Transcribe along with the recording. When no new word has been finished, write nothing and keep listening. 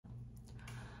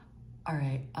All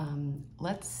right,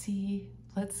 let's see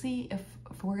if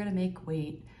we're gonna make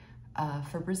weight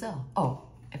for Brazil. Oh,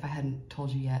 if I hadn't told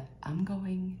you yet, we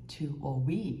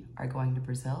are going to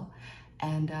Brazil,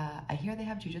 and I hear they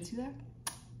have Jiu-Jitsu there.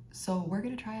 So we're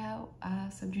gonna try out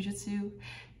some Jiu-Jitsu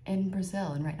in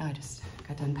Brazil. And right now I just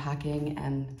got done packing,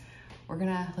 and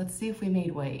let's see if we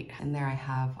made weight. And there I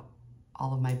have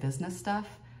all of my business stuff,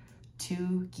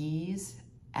 2 gis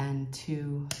and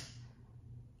 2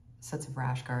 sets of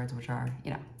rash guards, which are,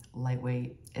 you know,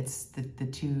 lightweight. It's the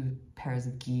 2 pairs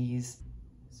of gis.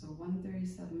 So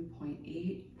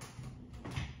 137.8.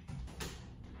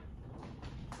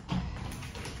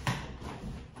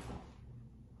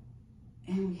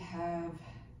 And we have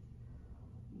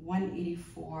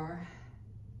 184.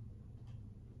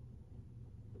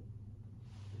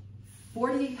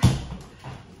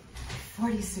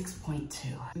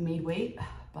 46.2. We made weight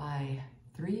by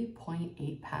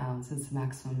 3.8 pounds since the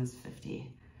maximum is 50.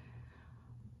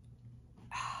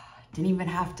 Didn't even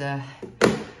have to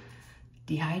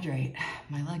dehydrate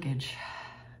my luggage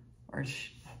or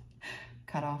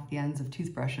cut off the ends of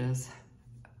toothbrushes.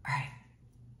 All right,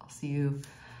 I'll see you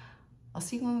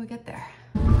when we get there.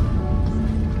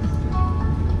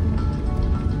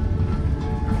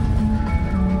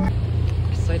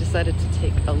 So I decided to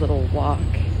take a little walk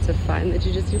to find the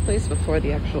Jiu-Jitsu place before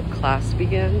the actual class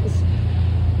begins.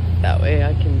 That way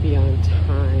I can be on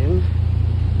time.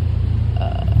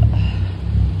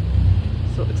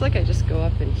 So it looks like I just go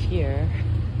up in here.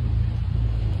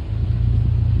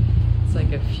 It's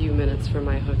like a few minutes from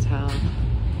my hotel.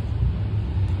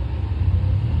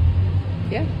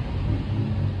 Yeah.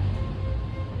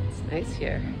 It's nice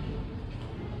here.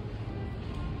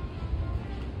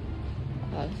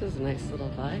 Oh, this is a nice little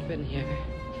vibe in here.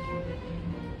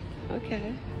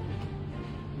 Okay.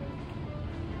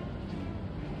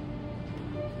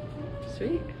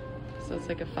 Sweet. So it's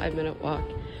like a 5-minute walk.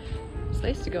 It's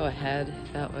nice to go ahead.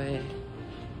 That way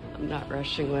I'm not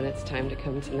rushing when it's time to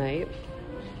come tonight.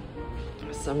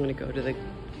 So I'm gonna go to the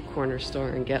corner store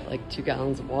and get like 2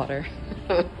 gallons of water.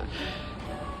 All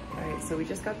right, so we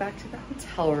just got back to the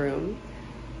hotel room.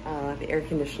 The air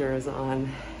conditioner is on,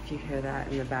 if you hear that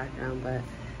in the background, but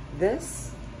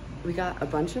we got a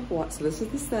bunch of water. So this is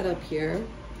the setup here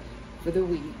for the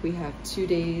week. We have 2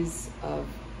 days of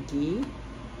gi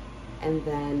and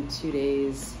then 2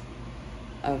 days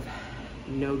of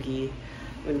nogi.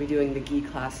 I'm gonna be doing the gi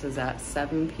classes at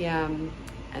 7 p.m.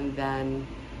 and then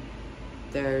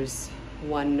there's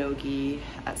 1 nogi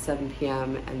at 7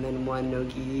 p.m. and then 1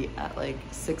 nogi at like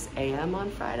 6 a.m. on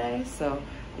Friday. So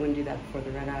I'm gonna do that before the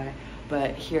red eye.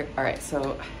 But here, all right,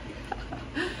 so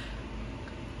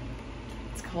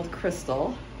it's called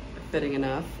Crystal, fitting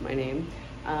enough, my name.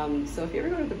 So if you ever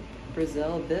go to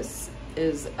Brazil, this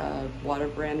is a water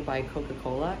brand by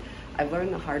Coca-Cola. I've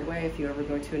learned the hard way, if you ever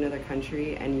go to another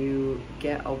country and you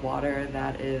get a water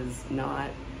that is not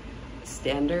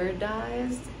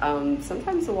standardized,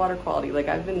 sometimes the water quality, like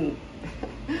when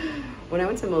I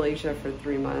went to Malaysia for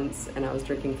 3 months and I was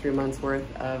drinking 3 months worth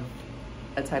of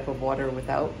a type of water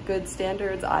without good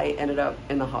standards, I ended up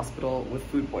in the hospital with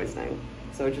food poisoning.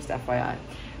 So just FYI.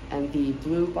 And the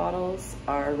blue bottles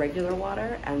are regular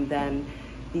water, and then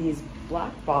these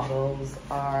black bottles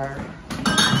are,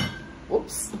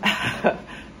 whoops,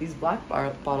 these black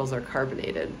bottles are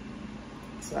carbonated.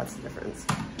 So that's the difference.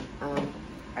 All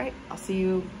right, I'll see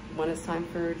you when it's time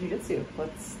for Jiu-Jitsu.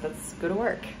 Let's go to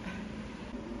work.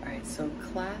 All right, so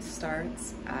class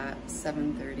starts at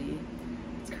 7:30.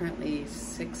 It's currently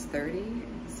 6:30,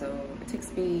 so it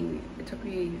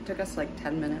took us like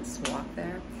 10 minutes to walk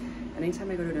there. And anytime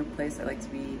I go to a new place, I like to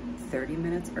be 30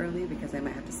 minutes early because I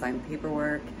might have to sign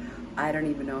paperwork. I don't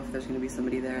even know if there's gonna be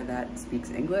somebody there that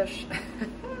speaks English.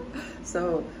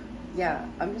 So yeah,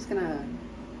 I'm just gonna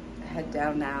head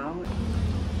down now.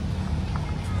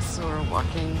 So we're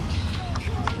walking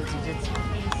to the Jiu-Jitsu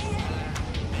place.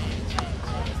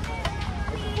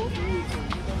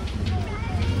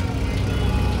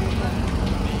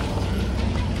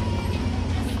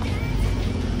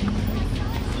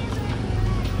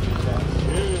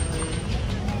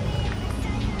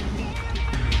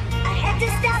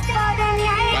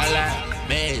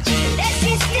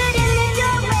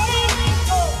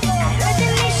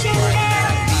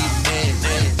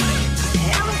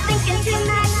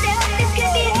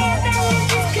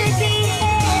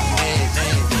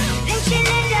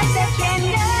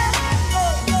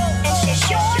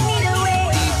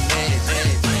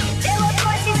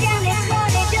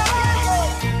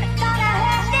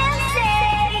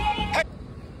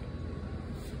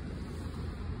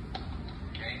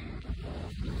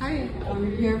 Hi,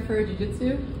 I'm here for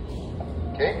Jiu-Jitsu.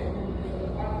 Okay.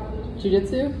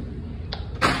 Jiu-Jitsu?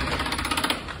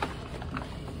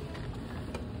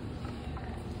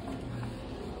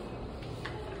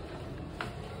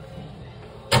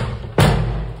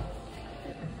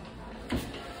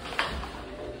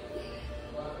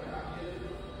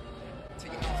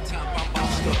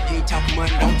 ain't talking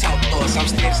money, don't talk us. I'm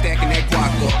steady stacking that guac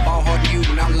up. All hard to you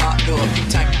when I'm locked up. You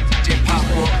type just pop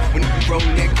up when you roll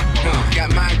neck.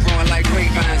 Got mine growing like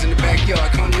grapevines in the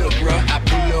backyard. Come look, bro. I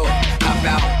pull up, hop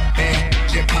out, bad,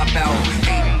 just pop out.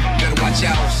 Hey, better watch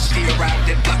out. Still ride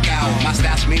that buck out. My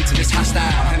style's made to this hostile.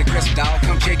 100 crisp dog,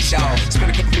 come check it out.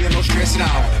 Spend a couple million, no stress at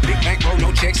all. Big bank roll,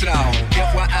 no checks at all.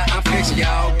 FYI, I'm flexing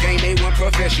y'all. Game A1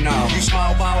 professional. You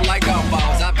small ball like golf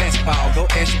balls. I basketball, go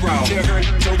ash bro. Tell her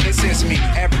it's open sesame.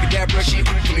 Abracadabra, she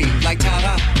for me like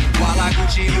Tada. While I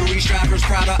Gucci, Louis, Stripers,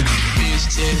 Prada.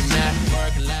 This is not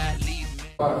working like leave me.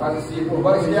 Faz o círculo,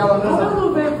 bora Estela. Quando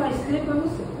não veio faz tempo, eu não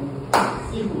sei.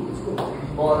 Círculo, desculpa.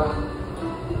 Bora.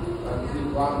 Faz o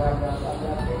círculo,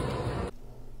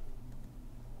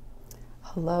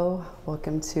 Hello,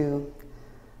 welcome to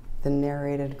the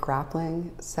narrated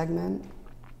grappling segment.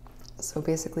 So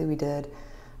basically we did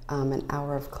an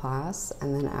hour of class,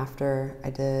 and then after I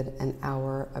did an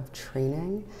hour of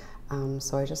training.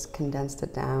 So I just condensed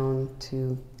it down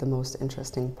to the most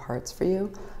interesting parts for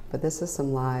you, but this is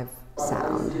some live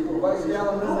sound. Quando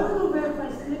não veio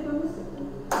faz tempo, eu não sei.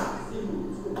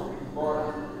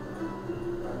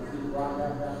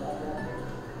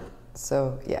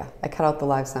 So yeah, I cut out the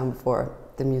live sound before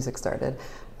the music started.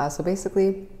 So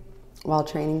basically, while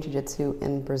training Jiu-Jitsu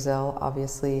in Brazil,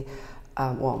 obviously,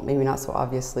 well, maybe not so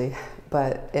obviously,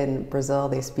 but in Brazil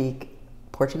they speak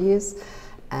Portuguese.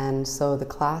 And so the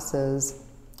classes,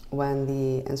 when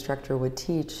the instructor would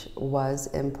teach, was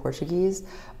in Portuguese,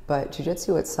 but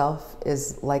Jiu-Jitsu itself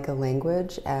is like a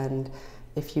language, and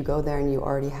if you go there and you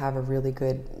already have a really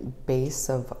good base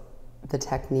of the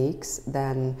techniques,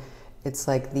 then it's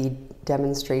like the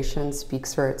demonstration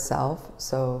speaks for itself.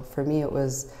 So for me, it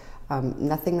was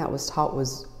nothing that was taught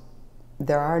was,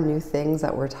 there are new things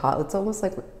that were taught. It's almost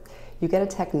like you get a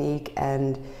technique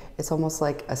and it's almost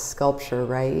like a sculpture,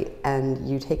 right? And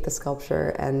you take the sculpture,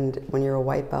 and when you're a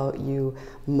white belt, you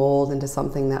mold into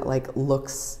something that like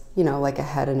looks, you know, like a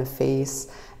head and a face.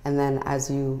 And then as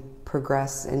you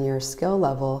progress in your skill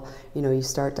level, you know, you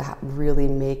start to really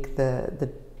make the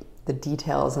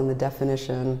details and the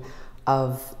definition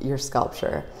of your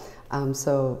sculpture.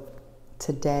 So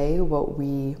today, what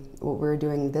we were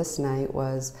doing this night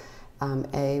was,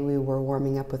 we were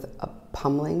warming up with a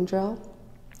pummeling drill.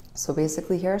 So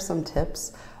basically, here are some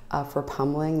tips for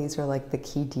pummeling. These are like the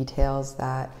key details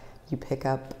that you pick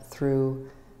up through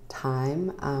time.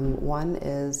 One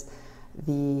is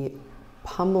the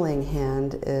pummeling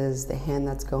hand is the hand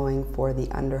that's going for the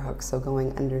underhook, so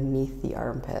going underneath the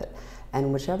armpit.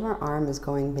 And whichever arm is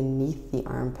going beneath the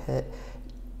armpit,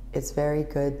 it's very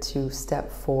good to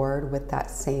step forward with that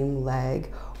same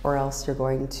leg, or else you're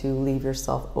going to leave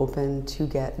yourself open to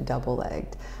get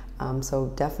double-legged. So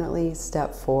definitely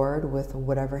step forward with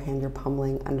whatever hand you're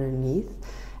pummeling underneath,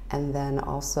 and then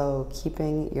also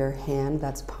keeping your hand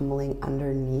that's pummeling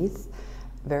underneath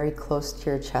very close to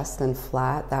your chest and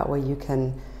flat. That way you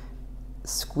can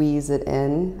squeeze it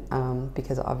in,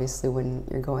 because obviously when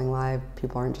you're going live,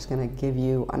 people aren't just going to give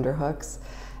you underhooks.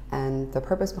 And the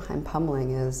purpose behind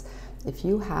pummeling is, if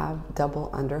you have double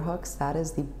underhooks, that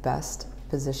is the best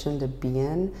position to be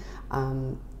in,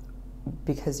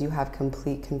 because you have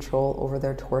complete control over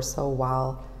their torso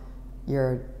while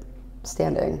you're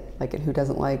standing. Like, and who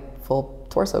doesn't like full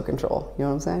torso control? You know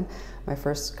what I'm saying? My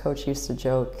first coach used to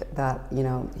joke that, you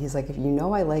know, he's like, if you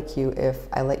know I like you if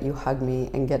I let you hug me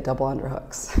and get double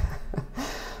underhooks.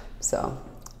 So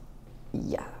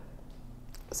yeah,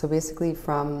 so basically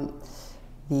from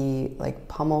the like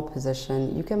pummel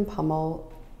position, you can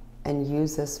pummel and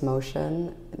use this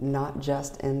motion not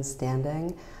just in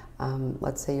standing.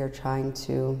 Let's say you're trying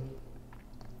to,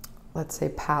 let's say,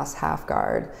 pass half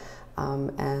guard,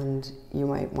 and you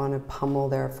might want to pummel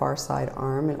their far side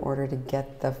arm in order to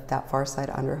get that far side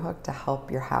underhook to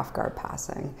help your half guard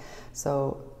passing.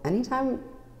 So anytime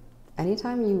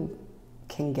you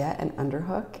can get an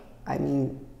underhook, I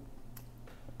mean,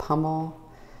 pummel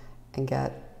and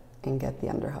get the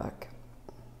underhook.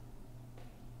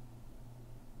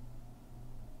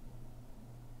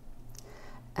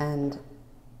 And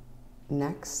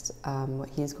next, what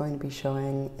he's going to be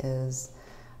showing is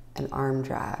an arm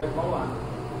drag. Vamos lá.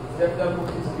 Se deve dar um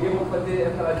pouquinho de subir, eu vou fazer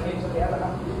aquela gente dela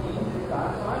rapidinho,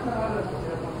 tá? Não é nada, você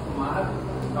já está acostumado.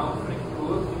 Dá um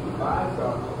flexioso de baixo, ó.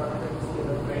 Vou colocar a cabeça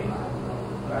da frente.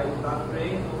 Vai pra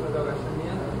frente, vou fazer o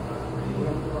agachamento.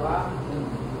 Vamos pra lá.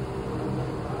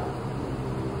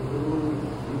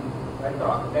 Vai,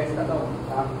 troca. 10 cada um,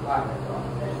 tá? Vai, troca.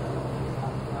 10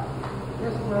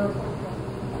 cada um.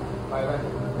 Vai.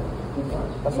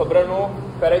 Tá sobrando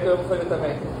um. Pera aí que eu vou fazer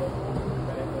também.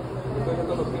 Depois eu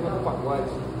tô no clima do pagode.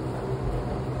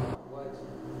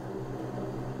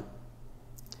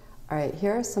 All right,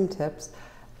 here are some tips.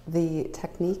 The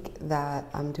technique that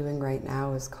I'm doing right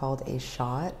now is called a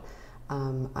shot.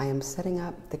 I am setting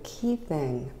up the key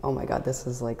thing. Oh my God, this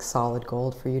is like solid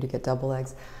gold for you to get double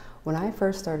legs. When I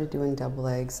first started doing double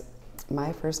legs,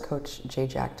 my first coach, J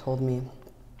Jack, told me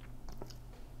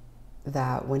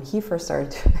that when he first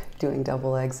started doing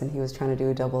double legs and he was trying to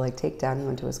do a double leg takedown, he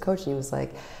went to his coach and he was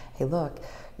like, hey, look,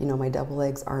 you know, my double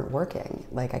legs aren't working.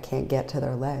 Like, I can't get to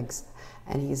their legs.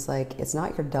 And he's like, it's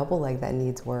not your double leg that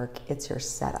needs work, it's your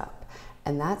setup.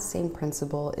 And that same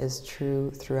principle is true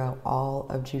throughout all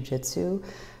of jiu-jitsu.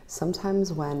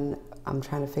 Sometimes when I'm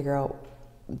trying to figure out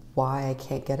why I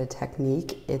can't get a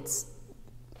technique, it's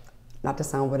not to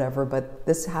sound whatever, but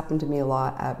this happened to me a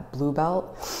lot at blue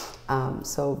belt.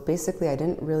 So basically, I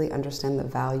didn't really understand the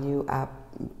value at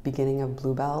beginning of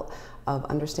blue belt of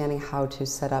understanding how to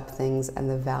set up things and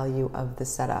the value of the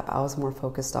setup. I was more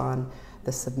focused on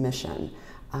the submission.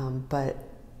 But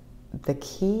the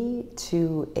key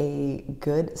to a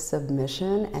good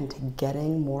submission and to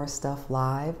getting more stuff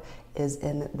live is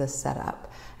in the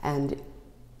setup. And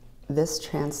this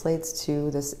translates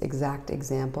to this exact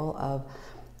example of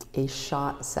a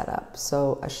shot setup.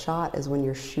 So a shot is when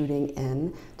you're shooting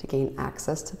in to gain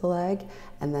access to the leg,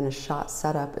 and then a shot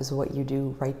setup is what you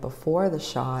do right before the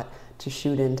shot to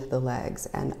shoot into the legs.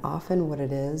 And often what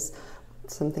it is,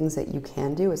 some things that you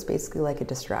can do, is basically like a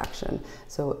distraction.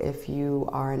 So if you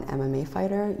are an MMA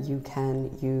fighter, you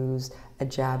can use a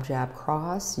jab, jab,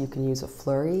 cross. You can use a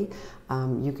flurry.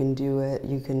 You can do it,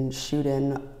 you can shoot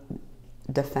in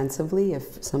defensively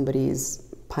if somebody's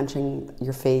punching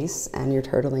your face and you're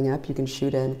turtling up, you can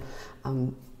shoot in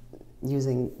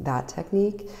using that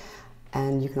technique.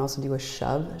 And you can also do a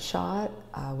shove shot,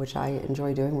 which I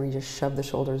enjoy doing, where you just shove the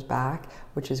shoulders back,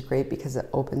 which is great because it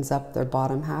opens up their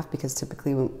bottom half, because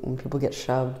typically when people get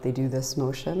shoved, they do this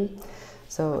motion.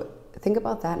 So think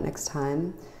about that next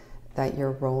time that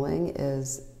you're rolling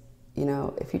is, you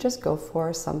know, if you just go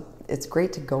for some, it's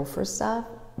great to go for stuff,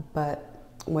 but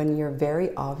when you're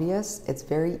very obvious, it's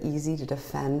very easy to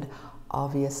defend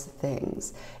obvious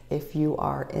things. If you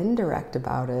are indirect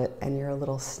about it and you're a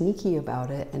little sneaky about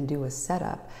it and do a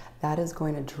setup, that is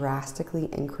going to drastically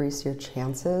increase your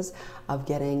chances of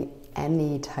getting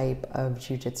any type of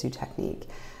jiu-jitsu technique.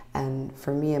 And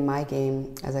for me in my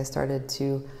game, as I started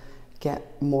to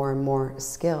get more and more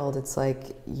skilled, it's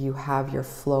like you have your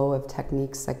flow of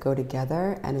techniques that go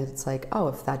together, and it's like, oh,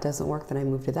 if that doesn't work, then I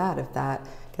move to that. If that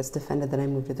gets defended, then I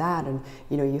move to that. And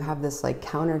you know, you have this like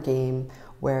counter game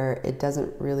where it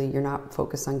doesn't really, you're not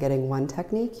focused on getting one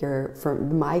technique. For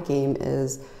my game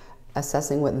is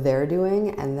assessing what they're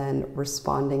doing and then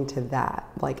responding to that,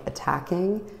 like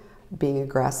attacking, being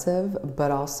aggressive,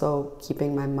 but also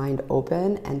keeping my mind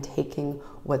open and taking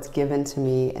what's given to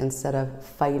me instead of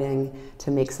fighting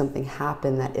to make something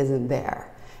happen that isn't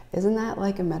there. Isn't that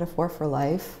like a metaphor for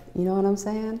life? You know what I'm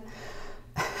saying?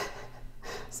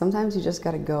 Sometimes you just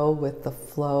got to go with the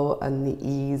flow and the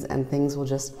ease, and things will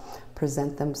just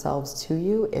present themselves to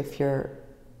you if you're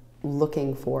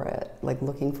looking for it, like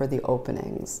looking for the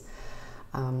openings.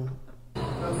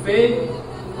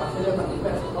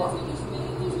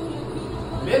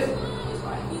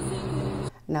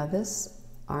 Now this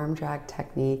arm drag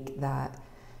technique that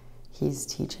he's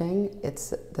teaching,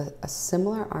 it's a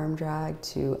similar arm drag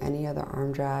to any other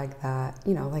arm drag that,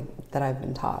 you know, like that I've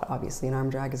been taught. Obviously an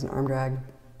arm drag is an arm drag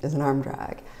is an arm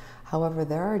drag. However,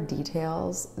 there are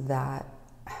details that,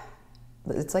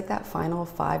 it's like that final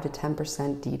 5 to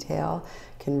 10% detail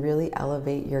can really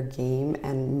elevate your game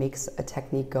and makes a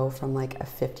technique go from like a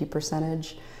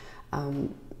 50%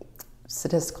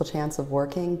 statistical chance of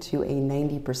working to a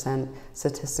 90%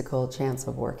 statistical chance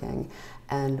of working.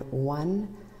 And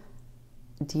one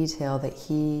detail that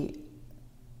he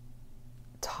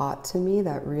taught to me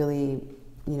that really,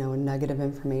 you know, a nugget of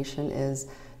information is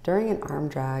during an arm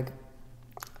drag,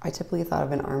 I typically thought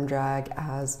of an arm drag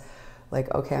as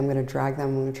like, okay, I'm gonna drag them,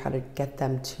 I'm gonna try to get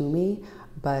them to me.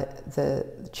 But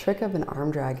the trick of an arm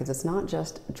drag is it's not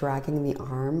just dragging the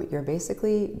arm, you're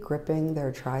basically gripping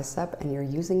their tricep and you're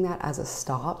using that as a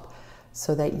stop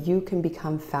so that you can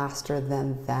become faster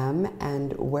than them.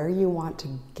 And where you want to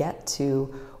get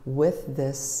to with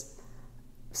this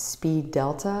speed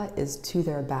delta is to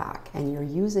their back, and you're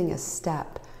using a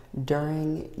step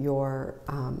during your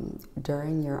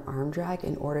arm drag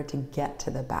in order to get to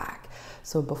the back.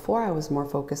 So before I was more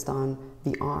focused on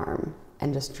the arm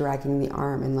and just dragging the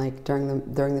arm, and like during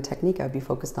the technique I'd be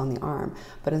focused on the arm.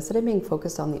 But instead of being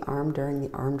focused on the arm during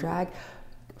the arm drag,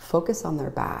 focus on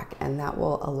their back, and that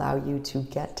will allow you to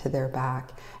get to their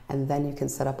back, and then you can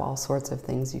set up all sorts of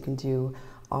things. You can do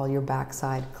all your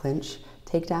backside clinch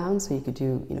takedowns. So you could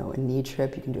do, you know, a knee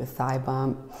trip, you can do a thigh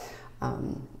bump.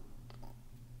 You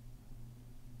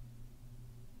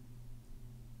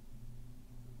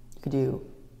could do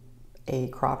a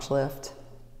crotch lift.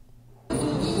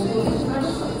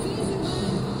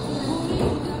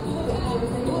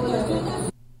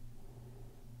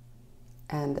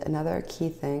 And another key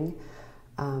thing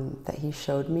that he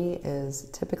showed me is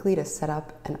typically to set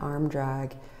up an arm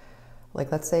drag.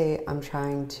 Like, let's say I'm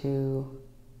trying to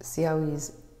see how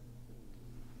he's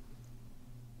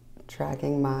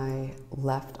dragging my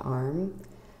left arm.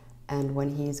 And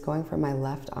when he's going for my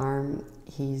left arm,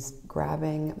 he's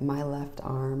grabbing my left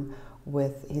arm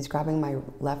he's grabbing my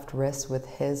left wrist with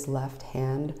his left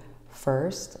hand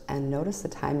first. And notice the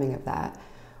timing of that.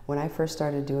 When I first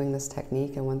started doing this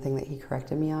technique, and one thing that he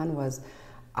corrected me on was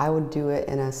I would do it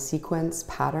in a sequence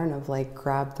pattern of like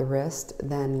grab the wrist,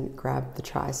 then grab the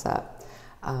tricep.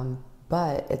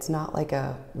 But it's not like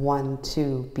a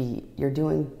 1-2 beat. You're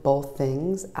doing both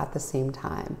things at the same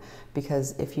time,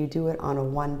 because if you do it on a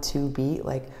 1-2 beat,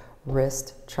 like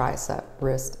wrist,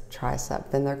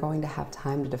 tricep, then they're going to have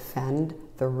time to defend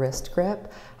the wrist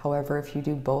grip. However, if you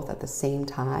do both at the same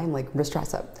time, like wrist,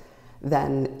 tricep,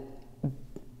 then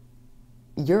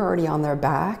you're already on their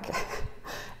back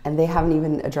and they haven't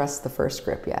even addressed the first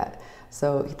grip yet.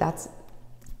 So that's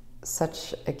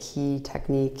such a key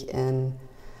technique in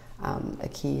a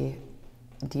key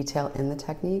detail in the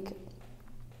technique.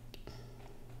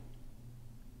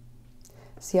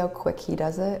 See how quick he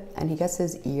does it? And he gets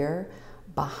his ear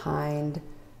behind,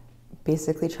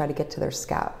 basically try to get to their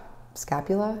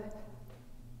scapula.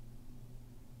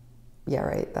 Yeah,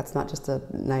 right, that's not just a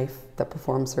knife that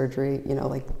performs surgery, you know,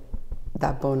 like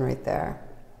that bone right there.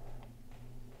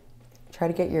 Try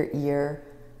to get your ear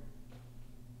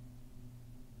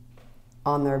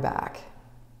on their back,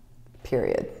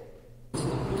 period.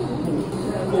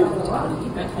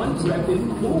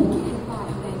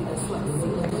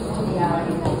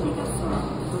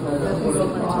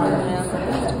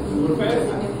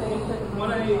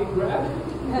 When I grab,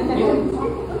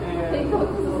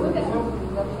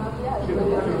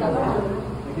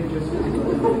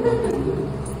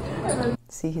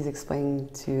 See, he's explaining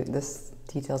this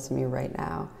detail to me right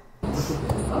now.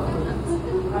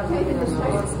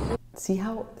 See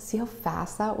how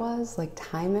fast that was? Like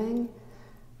timing?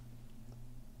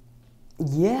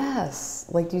 Yes!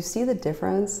 Like, do you see the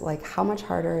difference? Like, how much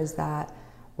harder is that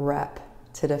rep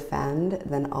to defend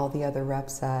than all the other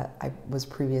reps that I was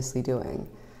previously doing?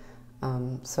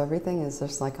 So everything is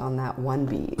just like on that one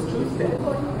beat.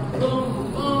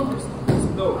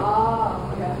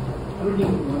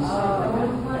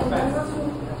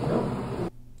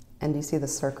 And do you see the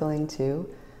circling too?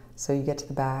 So you get to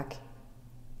the back.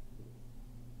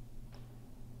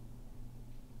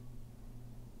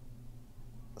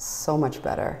 So much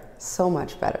better, so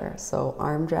much better. So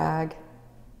arm drag,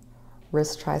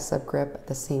 wrist tricep grip at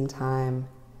the same time,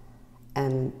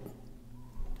 and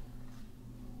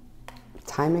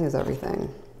timing is everything.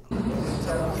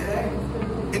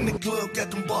 In the club,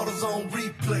 got them bottles on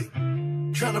replay.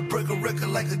 Trying to break a record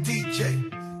like a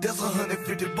DJ. There's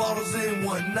 150 bottles in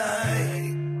one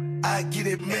night. I get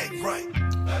it Mac right.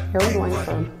 Here we're going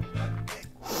from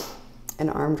an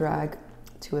arm drag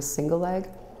to a single leg.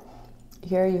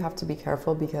 Here you have to be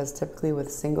careful because typically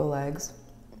with single legs,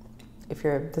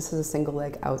 this is a single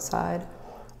leg outside.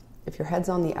 If your head's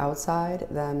on the outside,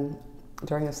 then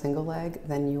during a single leg,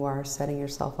 then you are setting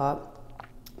yourself up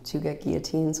to get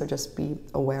guillotined, so just be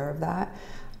aware of that.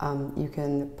 You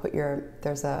can put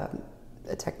there's a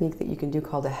technique that you can do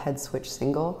called a head switch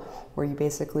single, where you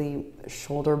basically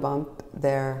shoulder bump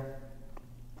their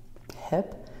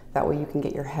hip. That way you can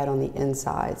get your head on the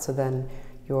inside, so then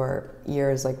your ear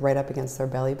is like right up against their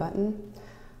belly button.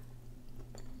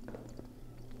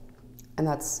 And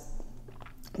that's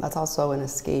also an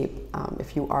escape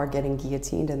if you are getting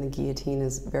guillotined and the guillotine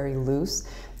is very loose.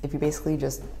 If you basically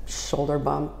just shoulder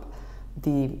bump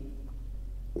the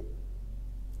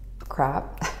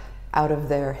crap out of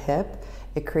their hip,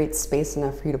 it creates space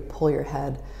enough for you to pull your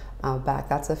head back.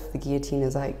 That's if the guillotine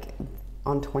is like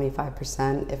on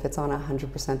 25%. If it's on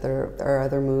 100%, there are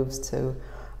other moves to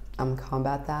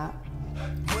combat that.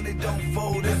 When it don't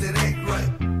fold, is it act right?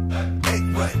 Act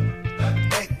right,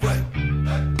 act right.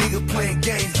 Nigga playing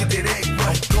games, get that act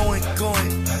right.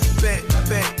 Going, back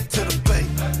to the bay.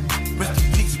 Rest in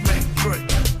peace, man, Dre.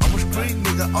 I'm a street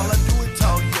nigga, all I do is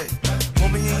talk, yeah.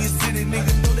 Woman in your city,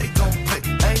 nigga, know they gon' pay.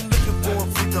 I ain't looking for a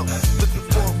freak up, looking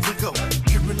for a freak up.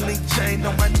 Cuban link chain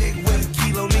on my neck, weigh a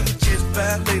kilo, nigga just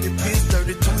violated, bitch,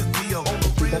 32 is B.O. On the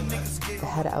real niggas. The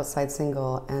head outside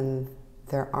single and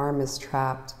their arm is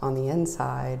trapped on the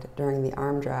inside during the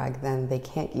arm drag, then they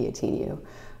can't guillotine you,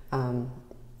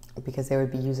 because they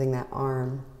would be using that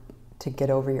arm to get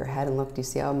over your head. And look, do you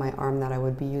see how my arm that I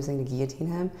would be using to guillotine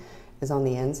him is on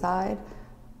the inside?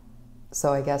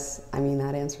 So I guess, I mean,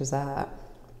 that answers that.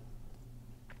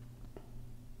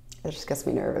 It just gets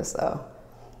me nervous though.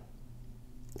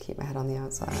 Keep my head on the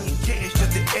outside.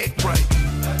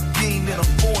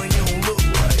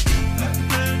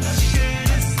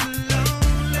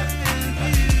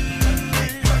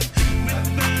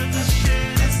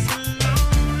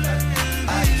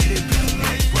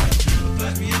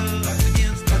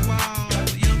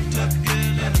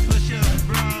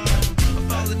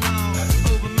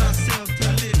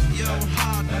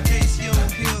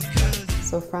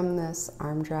 So from this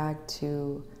arm drag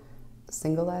to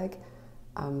single leg,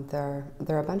 there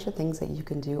are a bunch of things that you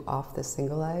can do off the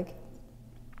single leg.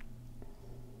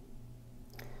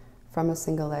 From a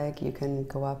single leg, you can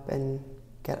go up and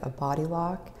get a body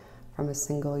lock. From a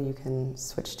single, you can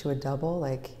switch to a double,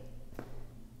 like you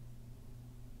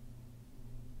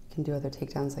can do other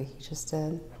takedowns like he just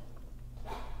did.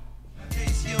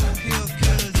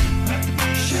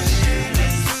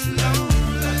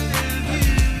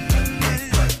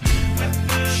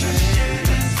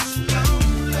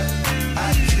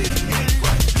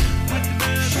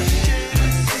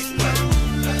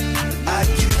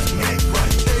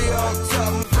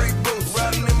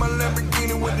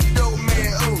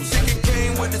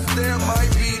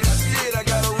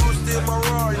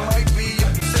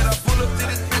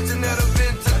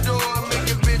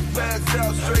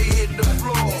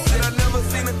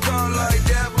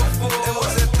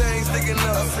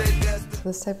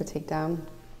 This type of takedown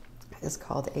is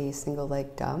called a single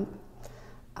leg dump.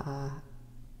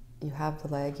 You have the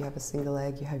leg, you have a single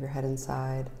leg, you have your head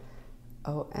inside.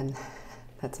 Oh, and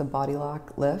that's a body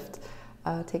lock lift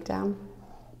takedown.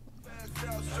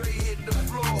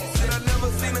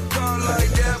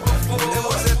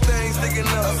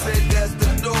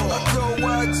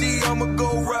 I'ma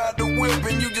go ride the whip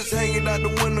and you just hanging out the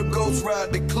window, ghost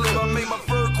ride the clip. I made my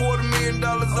first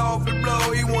 $250,000 off the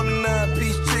blow. He wanted a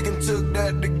 9-piece chicken, took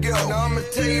that to go. Now I'ma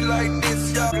tell you like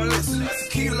this, y'all listen.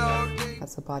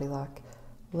 That's a body lock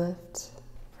lift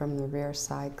from the rear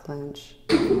side clinch.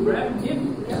 Grab it.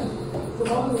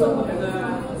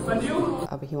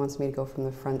 But he wants me to go from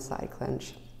the front side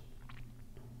clinch.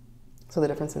 So the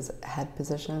difference is head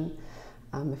position.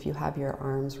 If you have your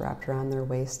arms wrapped around their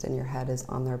waist and your head is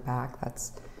on their back,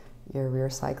 that's your rear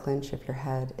side clinch. If your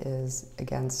head is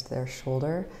against their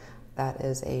shoulder, that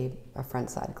is a front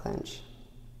side clinch.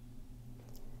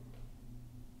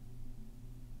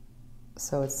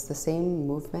 So it's the same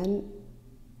movement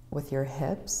with your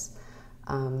hips.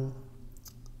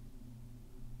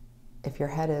 If your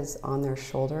head is on their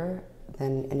shoulder,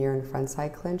 then and you're in front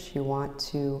side clinch, you want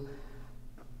to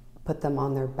put them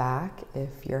on their back.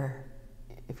 If you're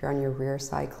on your rear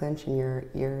side clinch and your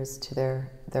ears to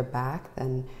their back,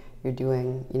 then you're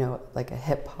doing, you know, like a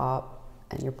hip hop,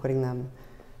 and you're putting them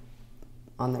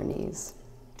on their knees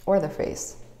or their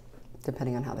face,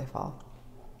 depending on how they fall.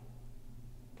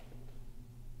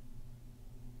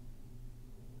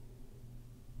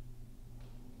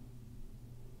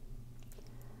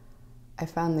 I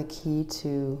found the key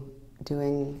to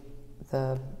doing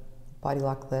the body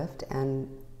lock lift, and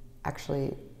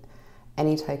actually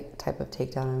any type of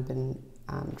takedown. I've been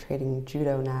training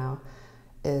Judo now,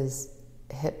 is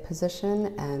hip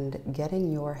position and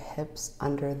getting your hips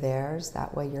under theirs.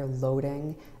 That way you're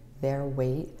loading their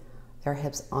weight, their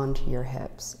hips onto your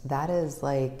hips. That is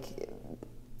like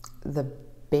the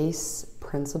base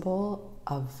principle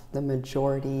of the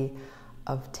majority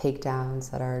of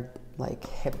takedowns that are like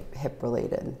hip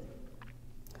related.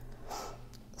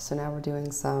 So now we're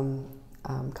doing some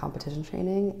competition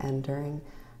training, and during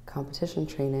competition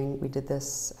training we did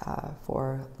this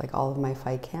for like all of my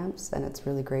fight camps, and it's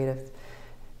really great if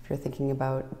you're thinking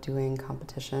about doing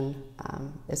competition,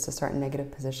 is to start in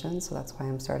negative position. So that's why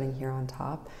I'm starting here on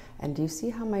top. And do you see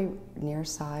how my near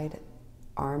side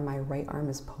arm, my right arm,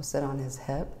 is posted on his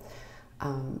hip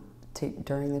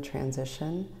during the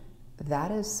transition?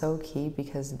 That is so key,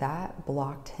 because that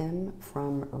blocked him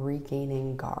from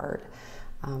regaining guard.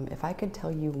 If I could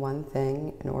tell you one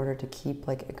thing in order to keep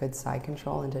like a good side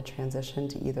control and to transition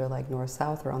to either like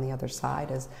north-south or on the other side,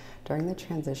 is during the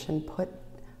transition,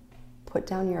 put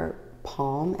down your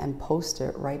palm and post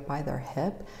it right by their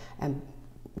hip, and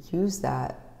use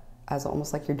that as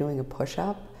almost like you're doing a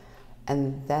push-up.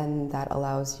 And then that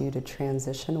allows you to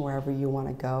transition wherever you want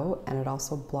to go, and it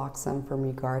also blocks them from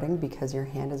regarding because your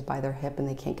hand is by their hip and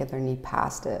they can't get their knee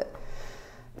past it.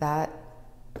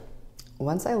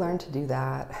 Once I learned to do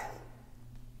that,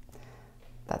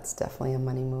 That's definitely a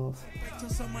money move.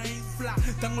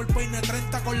 Tengo el peine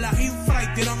 30 con las infra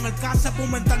y tiran el casa para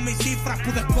aumentar mis cifras.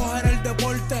 Pude escoger el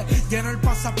deporte, lleno el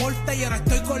pasaporte y ahora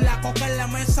estoy con la coca en la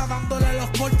mesa dándole los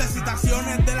cortes.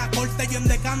 Citaciones de la corte y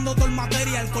endecando todo el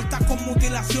material. Cortas con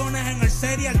mutilaciones en el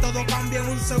serial, todo cambia en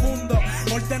un segundo.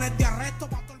 Órdenes de arresto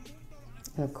para todo el mundo.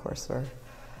 And of course we're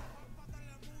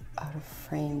out of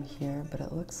frame here, but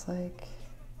it looks like...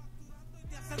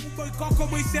 Un boicot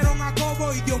como hicieron a Cobo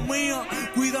y Dios mío,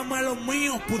 cuídame a los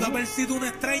míos. Pude haber sido una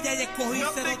estrella y escogí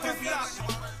ser otro fiasco.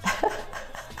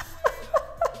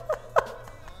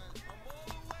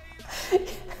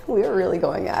 We were really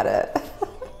going at it.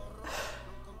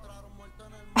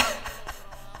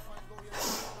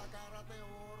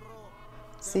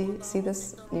 See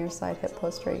this near side hip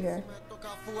post right here?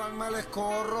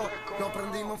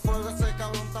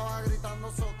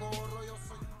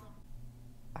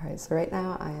 All right, so right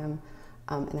now I am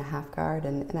in a half guard,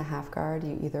 and in a half guard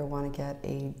you either want to get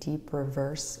a deep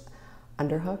reverse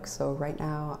underhook. So right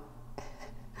now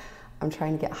I'm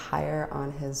trying to get higher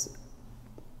on his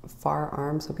far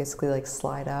arm, so basically like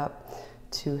slide up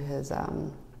to his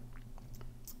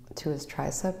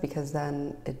tricep, because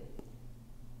then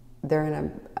they're in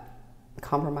a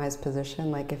compromised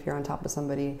position. Like if you're on top of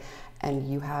somebody and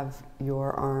you have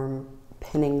your arm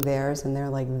pinning theirs and they're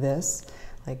like this,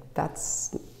 like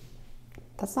that's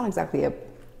not exactly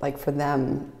like for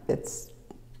them, it's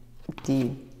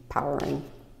de-powering.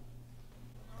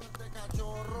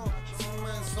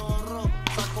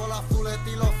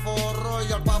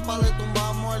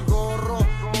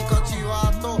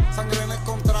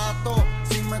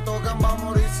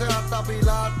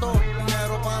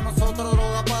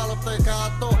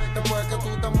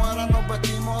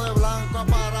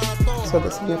 So the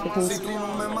significance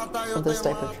of this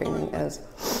type of training is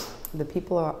the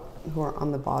people who are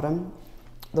on the bottom,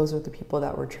 those are the people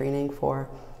that we're training for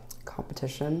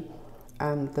competition.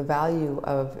 The value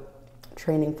of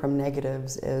training from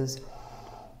negatives is,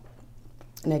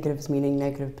 negatives meaning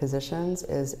negative positions,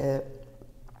 is it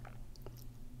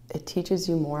teaches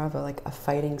you more of a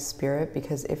fighting spirit,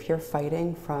 because if you're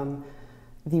fighting from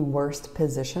the worst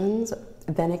positions,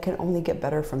 then it can only get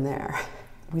better from there.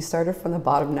 We started from the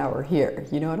bottom, now we're here,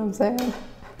 you know what I'm saying?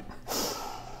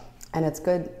 And it's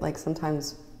good, like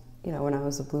sometimes, you know, when I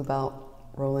was a blue belt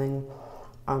rolling,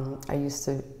 I used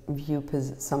to view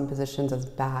some positions as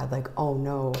bad, like, oh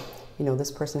no, you know, this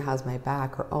person has my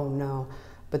back, or oh no.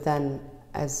 But then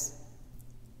as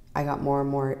I got more and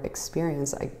more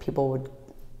experience, people would,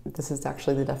 this is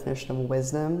actually the definition of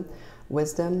wisdom.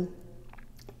 Wisdom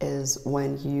is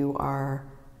when you are,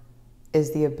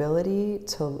 is the ability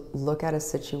to look at a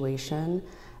situation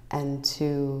and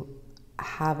to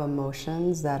have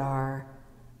emotions that are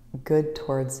good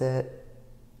towards it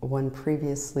when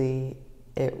previously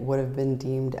it would have been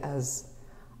deemed as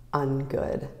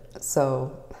ungood.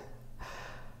 So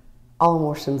all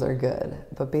emotions are good,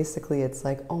 but basically it's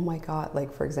like, oh my God,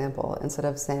 like for example, instead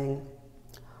of saying,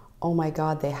 oh my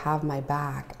God, they have my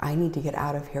back, I need to get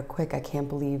out of here quick, I can't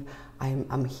believe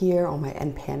I'm here, oh my,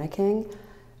 and panicking,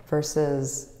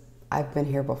 versus I've been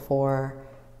here before,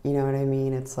 you know what I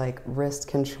mean? It's like wrist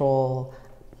control,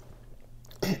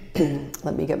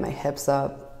 let me get my hips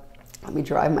up, let me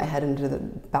drive my head into the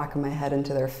back of my head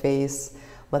into their face,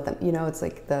 let them, you know, it's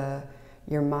like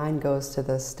your mind goes to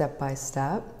the step by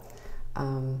step,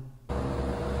 and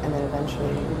then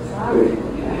eventually,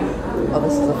 oh,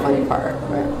 this is the funny part,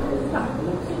 right?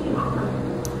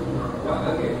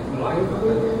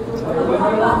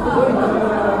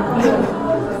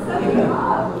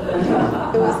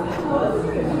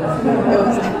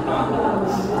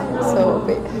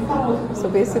 So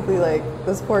basically, like,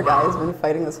 this poor guy has been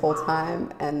fighting this whole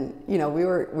time, and you know, we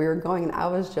were going, and I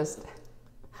was just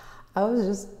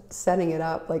setting it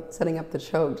up, like setting up the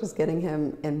choke, just getting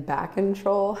him in back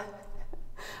control.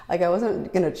 Like I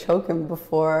wasn't gonna choke him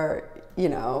before, you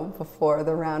know, before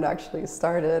the round actually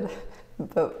started,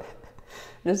 but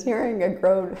just hearing a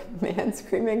grown man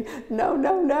screaming, no,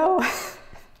 no, no.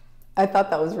 I thought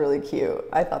that was really cute.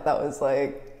 I thought that was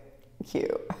like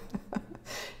cute.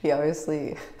 He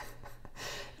obviously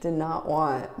did not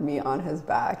want me on his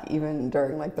back even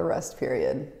during like the rest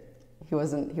period. He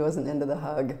wasn't into the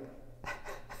hug.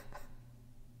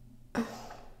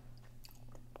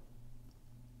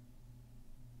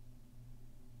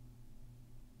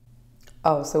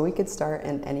 Oh, so we could start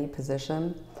in any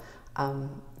position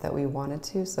that we wanted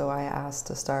to. So I asked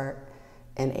to start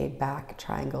in a back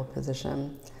triangle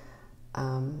position.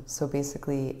 So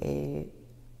basically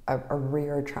a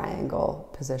rear triangle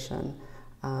position.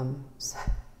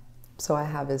 So I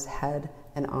have his head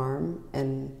and arm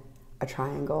in a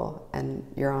triangle, and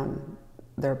you're on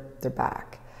their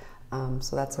back.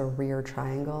 So that's a rear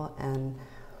triangle, and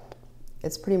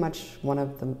it's pretty much one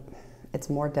of the, it's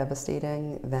more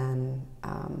devastating than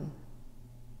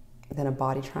a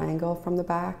body triangle from the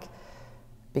back,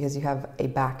 because you have a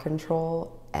back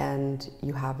control and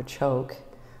you have a choke,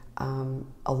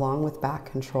 along with back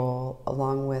control,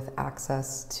 along with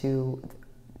access to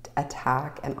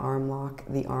attack and arm lock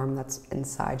the arm that's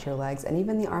inside your legs and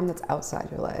even the arm that's outside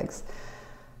your legs.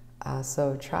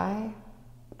 So try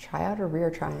out a rear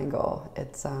triangle.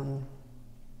 It's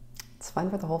fun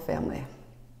for the whole family.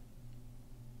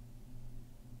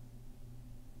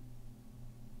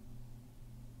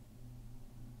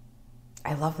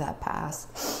 I love that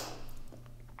pass,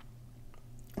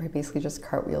 where he basically just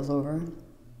cartwheels over.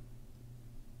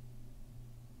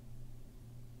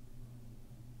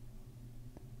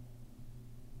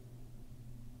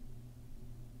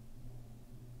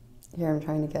 Here I'm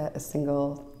trying to get a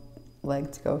single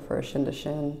leg to go for a shin to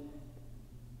shin.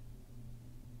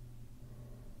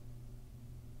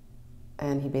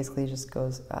 And he basically just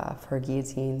goes for a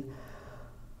guillotine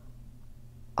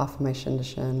off of my shin to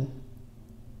shin.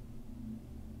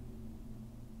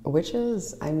 Which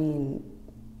is, I mean,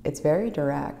 it's very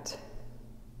direct.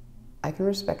 I can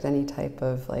respect any type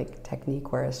of like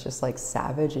technique where it's just like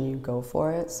savage and you go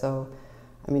for it. So,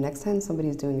 I mean, next time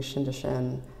somebody's doing shin to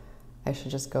shin, I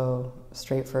should just go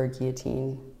straight for a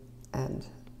guillotine. And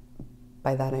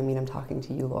by that I mean I'm talking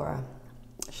to you, Laura.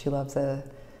 She loves a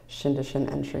shin to shin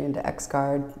entry into X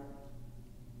guard.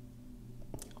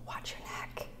 Watch your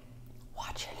neck.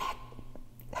 Watch your neck.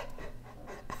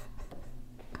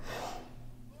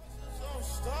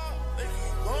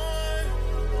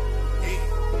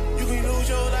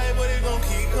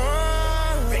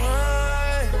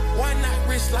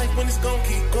 Life when it's gonna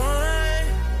keep going.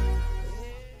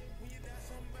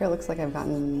 Here it looks like I've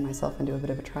gotten myself into a bit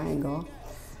of a triangle,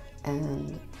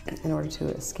 and in order to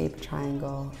escape a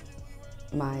triangle,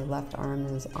 my left arm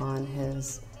is on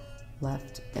his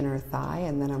left inner thigh,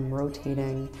 and then I'm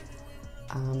rotating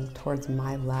towards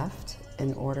my left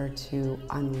in order to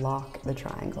unlock the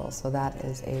triangle. So that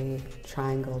is a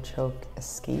triangle choke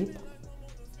escape.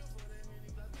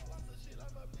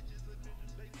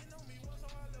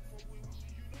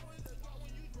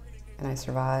 And I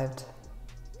survived,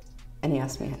 and he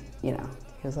asked me, you know,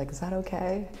 he was like, is that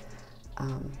okay?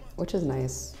 Which is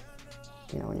nice,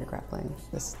 you know, when you're grappling.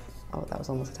 Oh, that was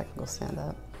almost a technical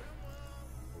stand-up.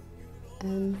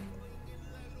 And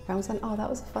round 10, oh, that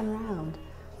was a fun round.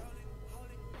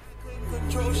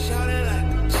 Control shouting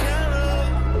like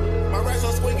channel. My racks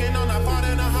are swinging on that pot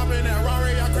and I hop in that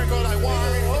Rari. I crinkle like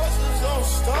Wari. Horses don't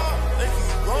stop, they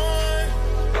keep going.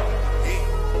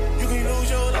 You can lose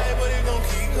your life, but it gon'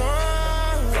 keep going.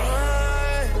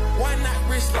 Why not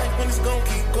risk life when it's gon'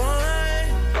 keep going?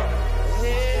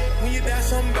 Yeah. When you die,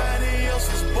 somebody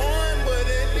else is born, but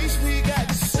at least we got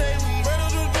to say we ran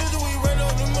on the vision, we ran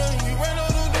on the money, we ran on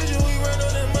the vision, we ran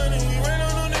on the money, we ran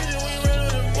on the vision, we ran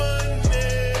on the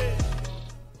money.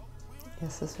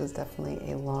 Yes, this was definitely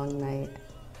a long night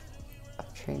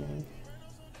of training.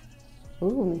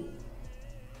 Ooh.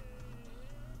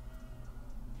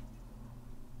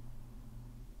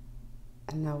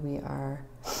 And now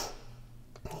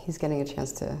he's getting a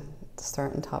chance to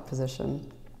start in top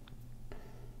position.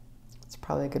 It's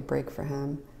probably a good break for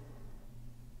him.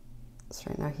 So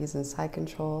right now he's in side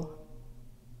control.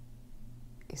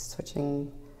 He's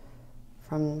switching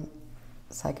from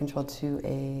side control to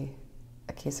a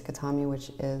Keisakatami,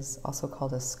 which is also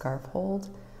called a scarf hold.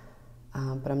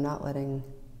 But I'm not letting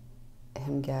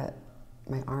him get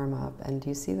my arm up. And do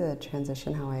you see the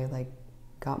transition, how I like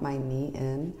got my knee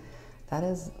in? That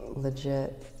is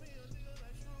legit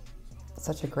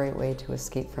such a great way to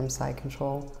escape from side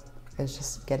control, is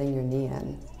just getting your knee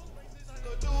in.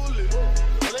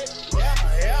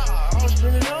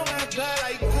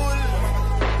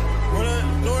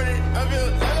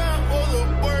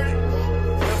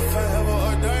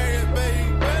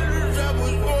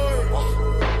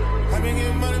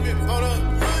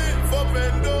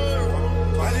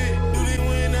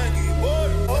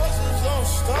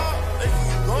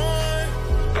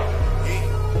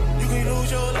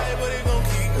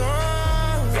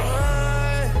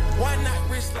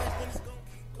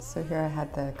 So here I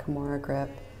had the Kimura grip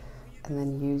and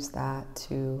then use that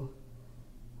to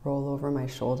roll over my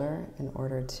shoulder in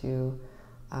order to,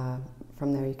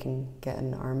 from there you can get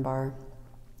an arm bar.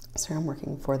 So I'm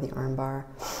working for the arm bar.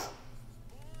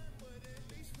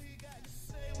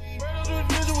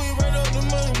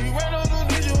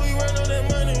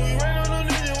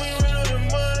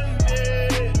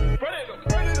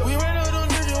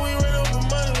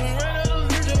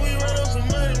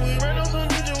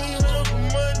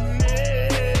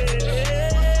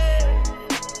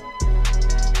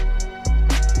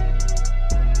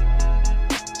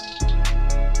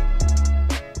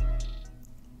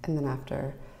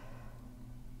 after.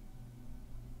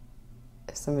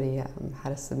 If somebody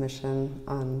had a submission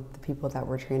on the people that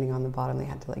were training on the bottom, they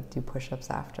had to like do push-ups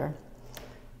after.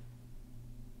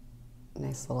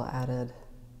 Nice little added.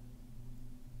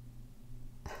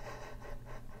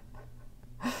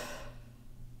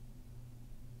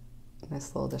 Nice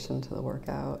little addition to the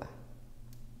workout.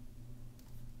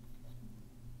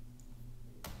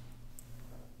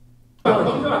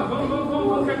 Vamos lá,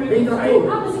 vamos caminhar aí.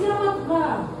 Ah, pensei que era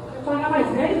pra pagar mais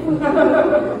velho. Não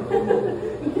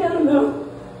quero não.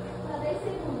 Tá 10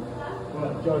 segundos, tá?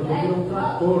 Já virou um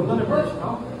trator. Não é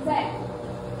vertical? Zé.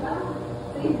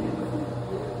 Sim.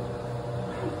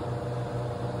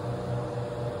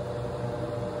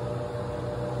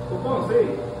 Bom, sei.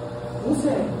 Não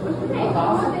sei.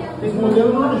 Esse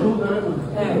modelo não ajuda, né, mano?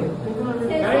 Tem que não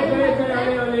Peraí.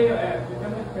 Fica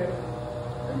mais perto.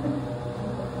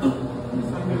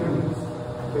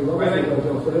 Vai lá,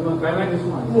 você levanta. Vai lá nesse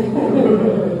mais.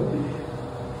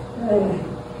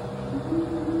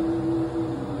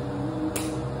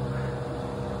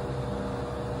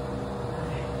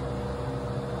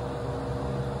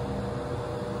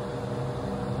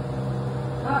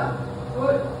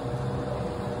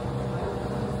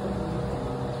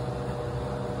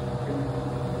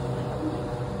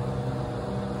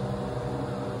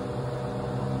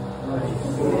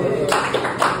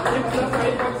 Quem precisa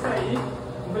sair, pode sair.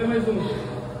 Vamos ver mais um.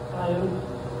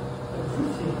 eu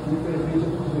assisti. Me permite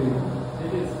eu ver.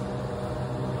 Beleza.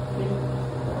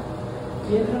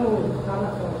 Entra o cara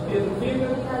na frente. Pedro, fica.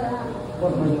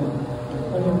 Pode mais um.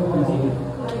 Mais um.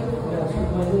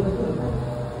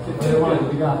 Você tem mais,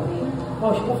 obrigado. Ó,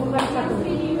 acho que eu vou ficar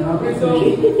comigo.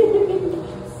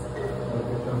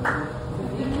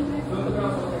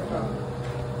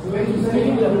 A gente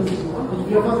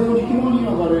devia fazer um de kimoninho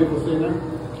agora, eu e você, né?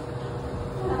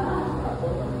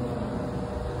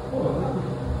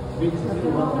 Vem que você vai fazer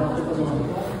uma.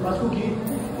 Mas com o Gui.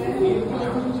 Mas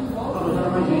era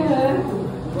mais gente.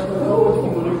 Vai fazer outro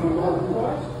kimoninho com o Gui.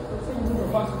 Eu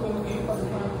faço com o Gui e faço com o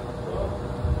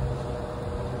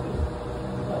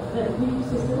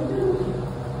Vocês estão vendo?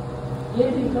 E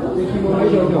ele tem cama? Tem kimono aí,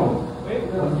 João?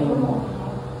 Não.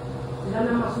 Já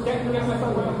na maçã. Quer que eu faça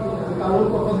agora? Você tá louco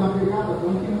pra fazer uma pegada? Põe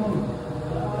um kimono.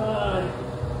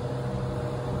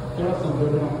 Que oração,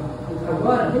 João?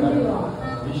 Agora? Vem aí, ó.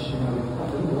 Vixe, mano, tá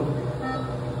tudo louco.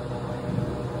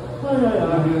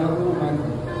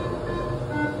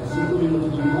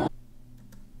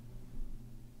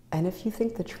 And if you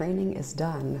think the training is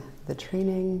done, the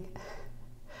training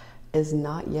is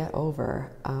not yet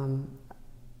over.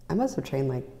 I must have trained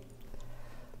like,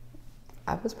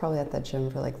 I was probably at that gym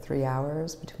for like 3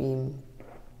 hours between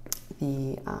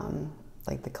the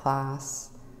like the class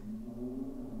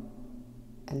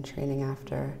and training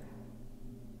after.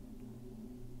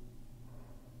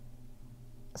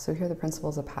 So here the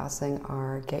principles of passing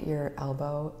are: get your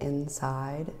elbow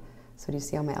inside. So do you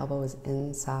see how my elbow is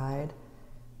inside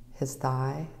his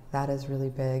thigh? That is really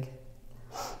big.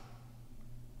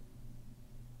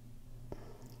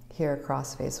 Here,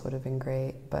 cross face would have been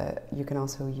great, but you can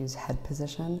also use head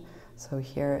position. So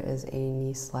here is a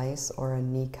knee slice or a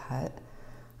knee cut.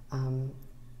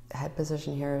 Head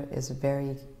position here is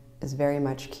very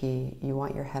much key. You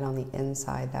want your head on the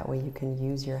inside. That way you can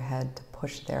use your head to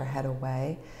push their head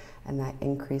away, and that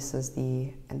increases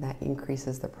the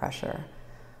pressure.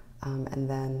 And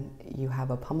then you have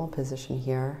a pummel position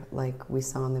here, like we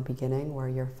saw in the beginning, where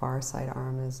your far side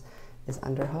arm is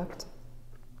underhooked.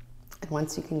 And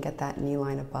once you can get that knee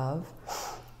line above,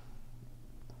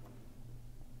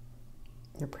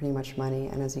 you're pretty much money.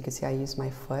 And as you can see, I use my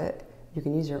foot. You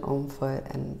can use your own foot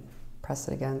and press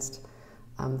it against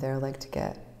their leg to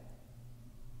get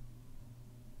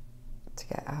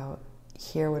out.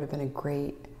 Here would have been a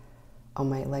great, oh,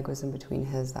 my leg was in between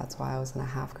his, that's why I was in a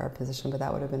half guard position, but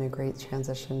that would have been a great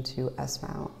transition to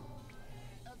S-mount.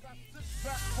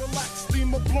 Relax,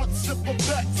 steam a blunt, sip a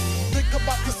bet. Think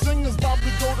about the singers,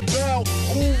 Bobby go to Bell.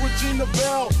 Cool Regina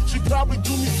Bell, she probably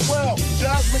do me swell.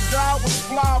 Jasmine Guy was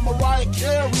fly, Mariah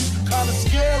Carey, kinda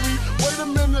scary. Wait a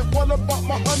minute, what about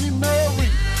my honey Mary?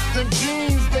 Them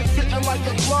jeans, they fitting like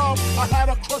a glove. I had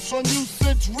a crush on you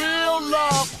since real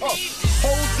love.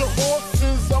 Hold your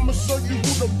horses, I'ma show you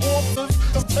who the boss is.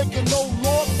 I'm taking no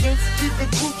losses. Even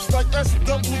groups like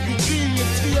SWD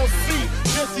and TLC.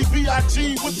 Jesse B.I.G.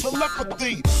 with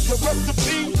telepathy. The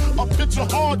recipe, a picture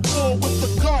hardcore with the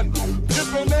gun.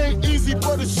 Pimpin' ain't easy,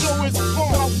 but it sure is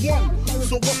fun. I won,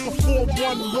 so what's the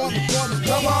 4-1-1-1?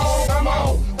 Come on, come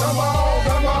on, come on,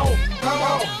 come on, come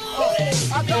on.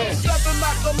 I got 7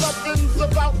 Mac 11s,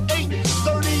 about 8,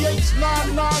 38s,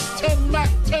 9, 9, 10 Mac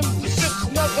 10. The shit's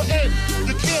never end.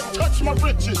 You can't touch my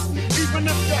riches. Even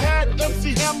if you had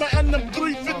MC Hammer and them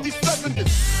 357s.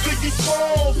 Biggie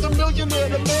Smalls, the millionaire,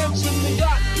 the mansion, the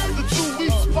yacht, the two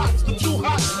weed spots, the two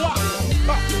hot spots.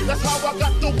 That's how I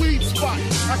got the weed spot.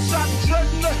 I shot Dread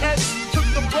in the head, took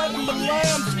the bread and the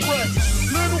lamb spread.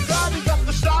 Little Gotti got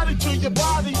the shotty to your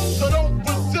body, so don't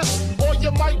resist or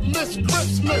you might miss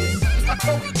Christmas. I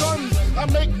tote guns, I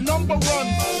make number runs,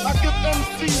 I give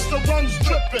MCs the runs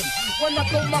dripping. When I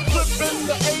throw my clip in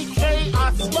the AK,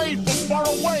 I slay from far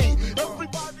away.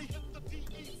 Everybody hit the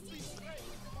DEC.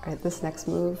 All right, this next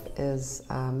move is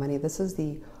money. This is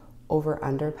the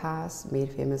over-under pass made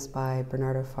famous by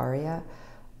Bernardo Faria.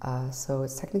 So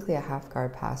it's technically a half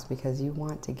guard pass because you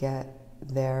want to get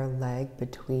their leg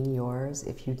between yours.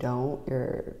 If you don't,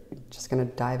 you're just gonna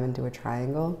dive into a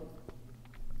triangle,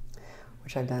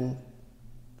 which I've done,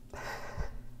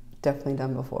 definitely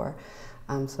done before.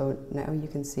 So now you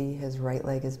can see his right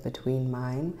leg is between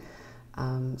mine.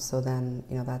 So then,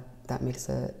 you know, that makes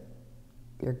it,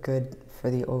 you're good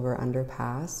for the over-under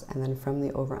pass. And then from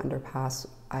the over-under pass,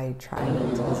 I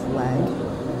triangle to his leg.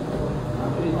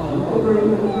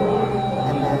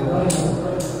 And then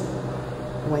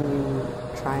when you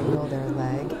triangle their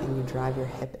leg and you drive your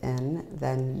hip in,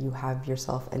 then you have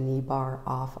yourself a knee bar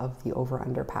off of the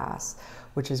over-under pass,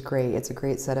 which is great. It's a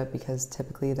great setup because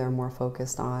typically they're more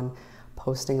focused on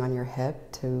posting on your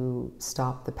hip to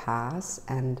stop the pass,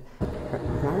 and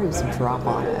Bernardo used to drop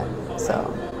on it,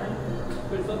 so.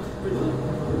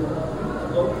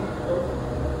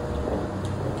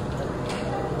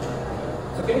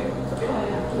 It's okay? It's okay?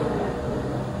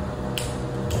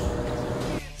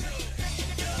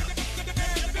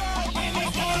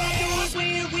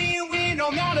 No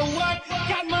matter what,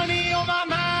 got money on my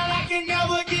mind, I can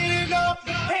never get enough.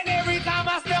 And every time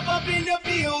I step up in the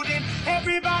building,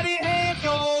 everybody hands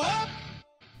go up.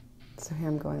 So here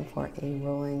I'm going for a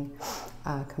rolling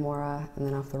Kimura, and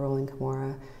then off the rolling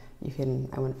Kimura,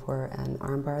 I went for an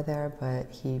arm bar there,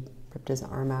 but he ripped his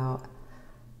arm out.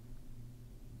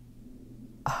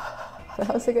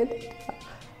 That was a good takedown.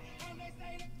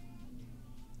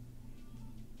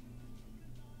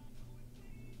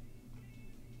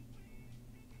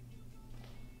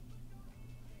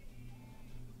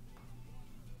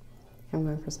 I'm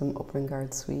going for some open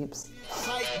guard sweeps.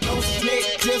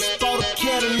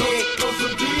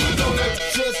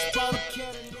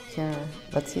 Here,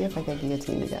 let's see if I get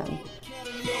guillotined again.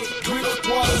 So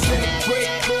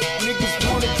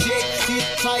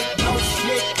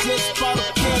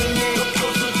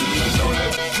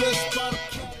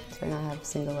right now I have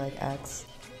single leg X.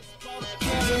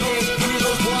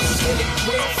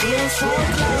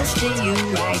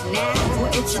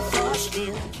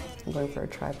 I'm going for a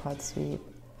tripod sweep.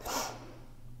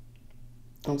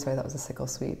 I'm sorry, that was a sickle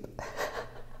sweep.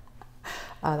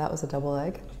 That was a double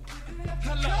leg.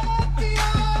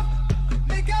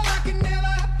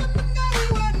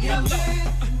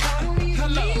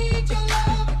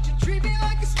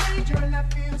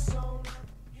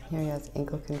 Here he has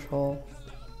ankle control,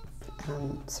 and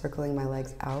I'm circling my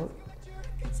legs out.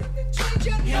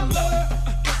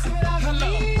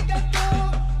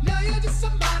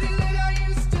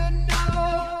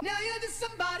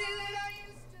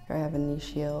 Here I have a knee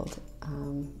shield,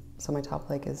 so my top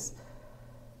leg is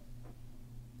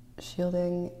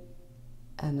shielding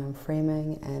and I'm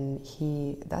framing, and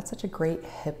that's such a great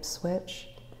hip switch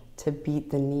to beat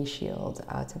the knee shield.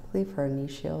 Typically for a knee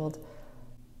shield,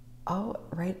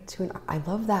 right to an, I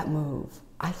love that move.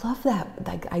 I love that,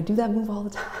 like, I do that move all the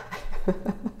time.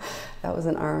 That was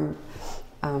an arm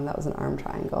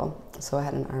triangle, so I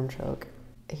had an arm choke.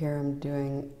 Here I'm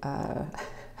doing a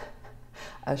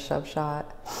shove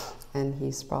shot, and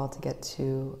he sprawled to get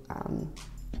to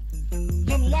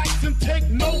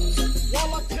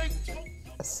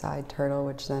a side turtle,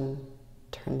 which then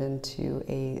turned into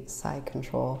a side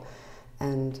control.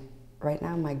 And right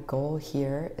now my goal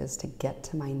here is to get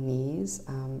to my knees.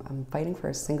 I'm fighting for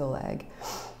a single leg.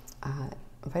 I'm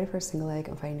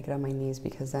fighting to get on my knees,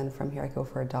 because then from here I go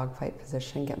for a dogfight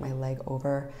position, get my leg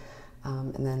over,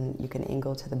 and then you can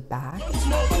angle to the back.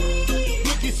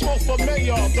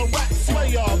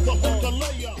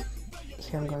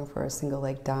 Here I'm going for a single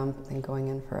leg dump, then going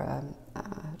in for a,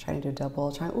 trying to do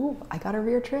double, ooh, I got a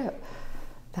rear trip.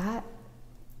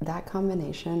 That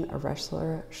combination, a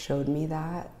wrestler showed me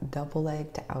that, double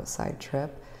leg to outside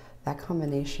trip. That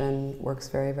combination works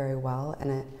very, very well, and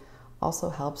it also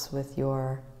helps with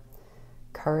your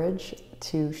courage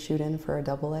to shoot in for a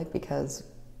double leg, because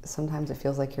sometimes it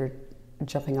feels like you're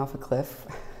jumping off a cliff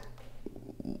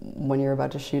when you're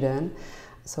about to shoot in.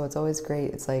 So it's always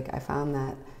great. It's like, I found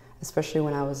that, especially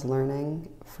when I was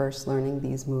first learning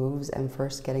these moves and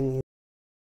first getting these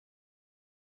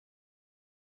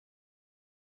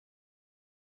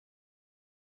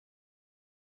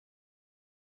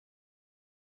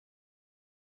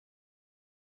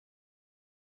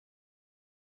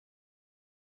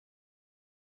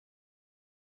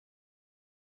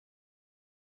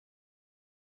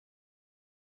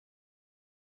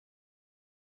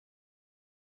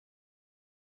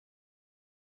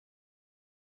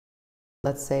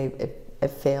let's say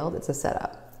it failed, it's a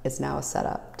setup. It's now a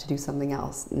setup to do something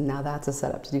else. Now that's a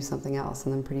setup to do something else.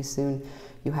 And then pretty soon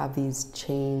you have these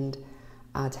chained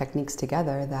techniques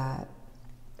together that,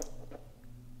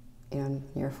 you know,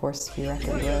 you're forced to be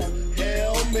reckoned with.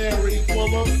 Hail Mary,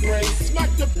 full of grace.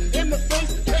 Smack them in the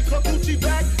face, take her Gucci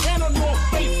back, and a North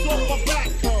Face off her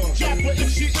back. Jab her if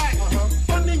she act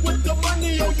funny with the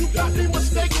money. Oh, you got me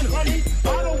mistaken, honey.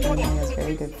 I don't want It has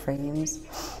very good frames.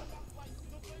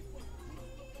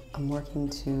 I'm working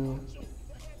to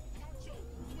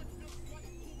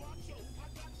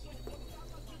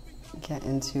get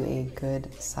into a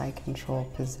good side control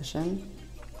position,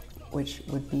 which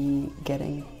would be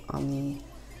getting on the,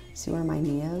 see where my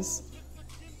knee is?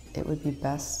 It would be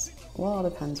best, well, it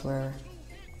depends where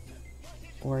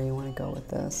you want to go with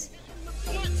this.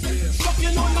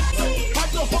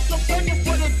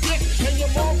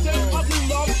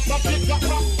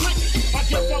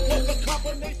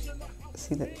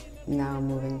 See that now I'm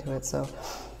moving to it. So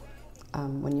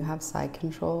when you have side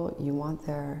control, you want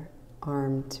their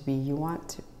arm to be, you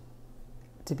want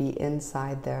to be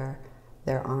inside their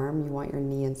arm. You want your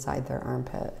knee inside their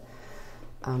armpit.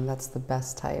 That's the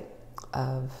best type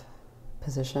of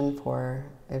position for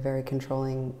a very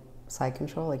controlling side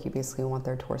control. Like, you basically want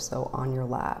their torso on your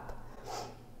lap.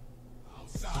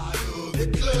 I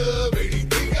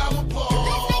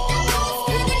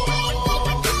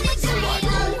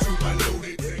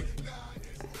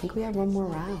think we have one more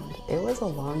round. It was a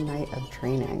long night of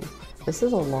training. This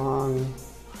is a long...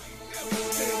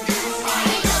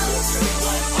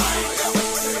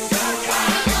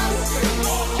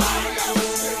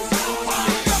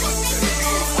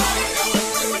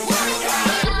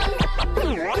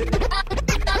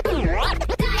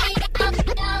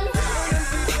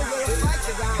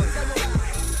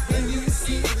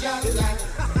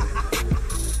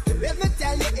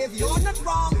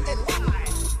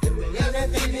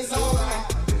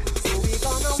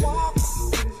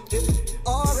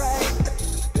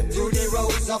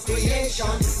 of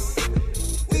creation,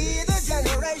 we the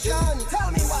generation.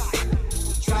 Tell me why.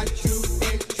 Try to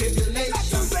break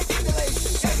tribulation.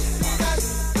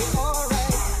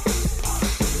 Alright.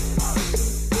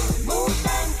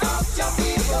 Movement of your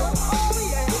people. Oh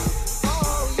yeah.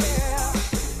 Oh yeah.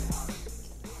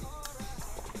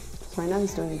 So right now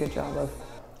he's doing a good job of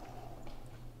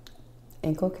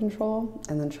ankle control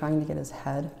and then trying to get his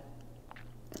head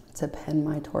to pin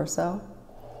my torso.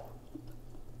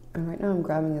 And right now I'm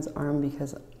grabbing his arm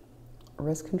because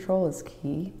wrist control is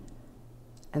key.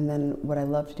 And then what I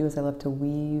love to do is I love to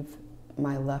weave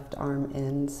my left arm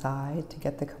inside to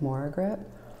get the Kimura grip.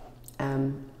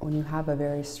 When you have a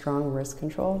very strong wrist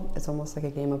control, it's almost like a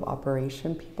game of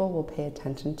operation. People will pay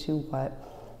attention to what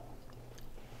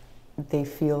they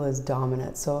feel is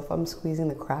dominant. So if I'm squeezing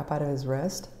the crap out of his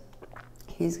wrist,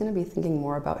 he's gonna be thinking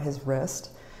more about his wrist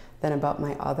than about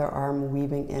my other arm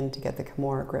weaving in to get the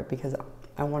Kimura grip, because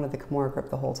I wanted the Kimura grip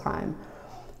the whole time.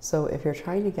 So if you're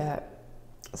trying to get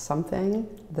something,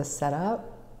 the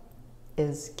setup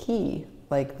is key,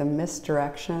 like the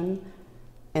misdirection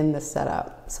in the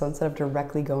setup. So instead of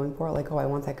directly going for it, like, oh, I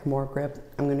want that Kimura grip,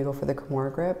 I'm gonna go for the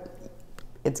Kimura grip,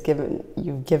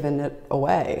 you've given it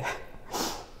away.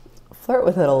 Flirt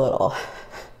with it a little.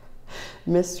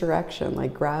 Misdirection,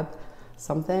 like grab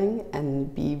something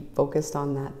and be focused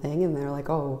on that thing, and they're like,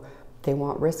 oh, they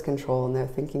want wrist control, and they're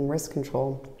thinking wrist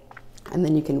control. And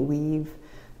then you can weave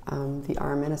the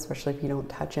arm in, especially if you don't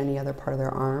touch any other part of their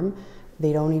arm.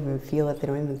 They don't even feel it, they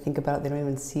don't even think about it, they don't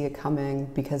even see it coming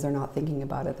because they're not thinking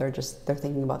about it, they're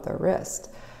thinking about their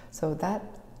wrist. So that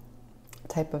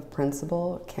type of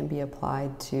principle can be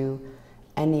applied to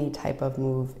any type of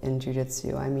move in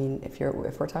Jiu-Jitsu. I mean, if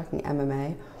we're talking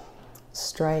MMA,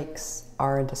 strikes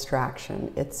are a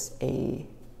distraction.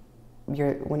 When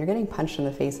you're getting punched in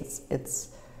the face, it's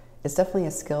definitely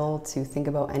a skill to think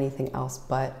about anything else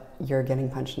but you're getting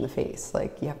punched in the face.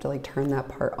 Like, you have to like turn that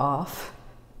part off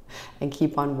and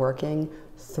keep on working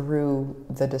through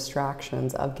the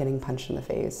distractions of getting punched in the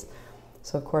face.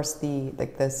 So of course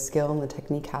the skill and the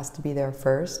technique has to be there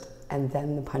first, and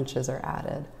then the punches are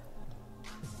added.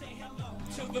 Say hello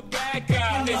to the bad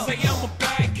guy. They say I'm a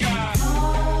bad guy.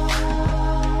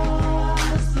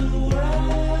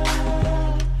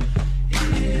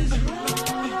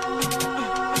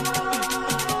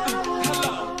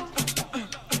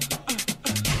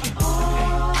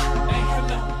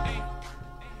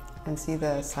 And see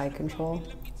the side control,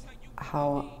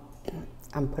 how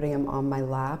I'm putting him on my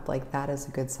lap, like that is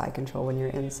a good side control when you're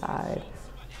inside.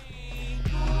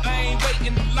 I ain't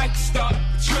waiting to like start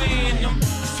betraying them.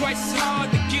 It's twice as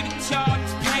hard to get a job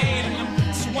as paying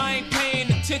them. So I ain't paying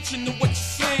attention to what you're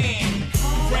saying.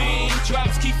 Range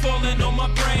Raindrops keep falling on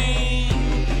my brain,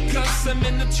 'cause I'm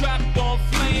in the trap on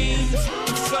flames.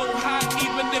 I'm so hot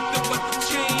even if the weather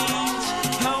change.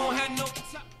 I don't have no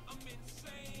top, I'm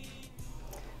insane.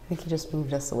 I think he just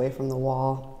moved us away from the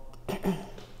wall. And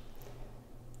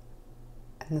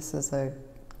this is a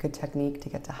good technique to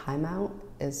get to high mount,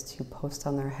 is to post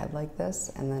on their head like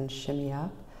this and then shimmy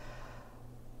up.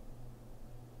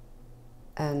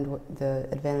 And the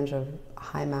advantage of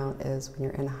high mount is when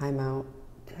you're in high mount,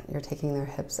 you're taking their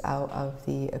hips out of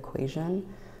the equation,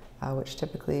 which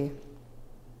typically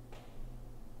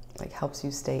like helps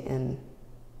you stay in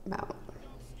mount.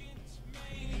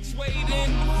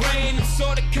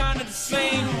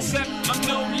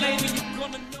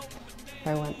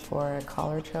 I went for a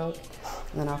collar choke,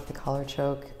 and then off the collar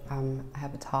choke, I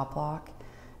have a top lock.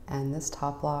 And this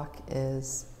top lock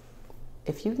is,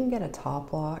 if you can get a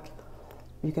top lock,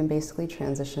 you can basically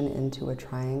transition into a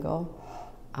triangle.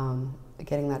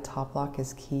 Getting that top lock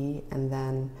is key, and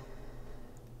then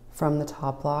from the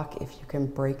top lock, if you can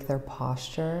break their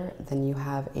posture, then you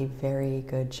have a very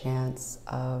good chance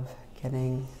of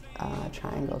getting a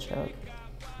triangle choke.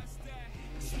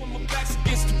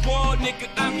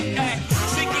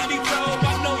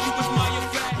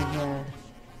 Here,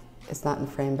 it's not in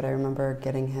frame, but I remember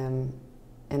getting him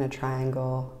in a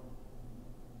triangle.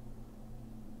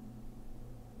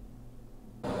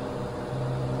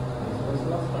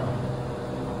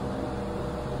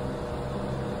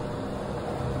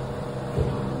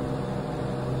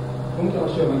 Como que ela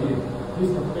chama aqui?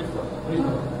 Pistol.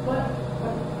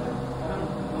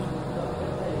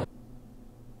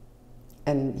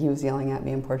 And he was yelling at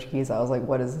me in Portuguese. I was like,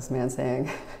 what is this man saying?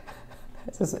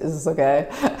 Is this okay?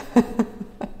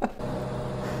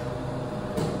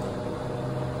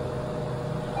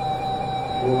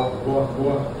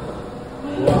 Boa.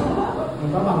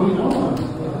 Não tava ruim não,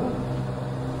 mano.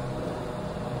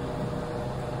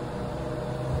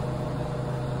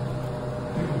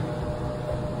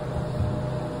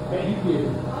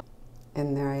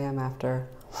 And there I am after,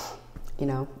 you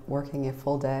know, working a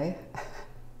full day,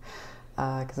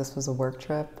 because this was a work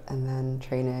trip, and then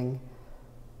training.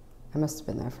 I must have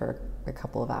been there for a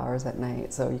couple of hours at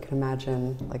night, so you can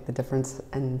imagine like the difference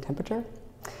in temperature.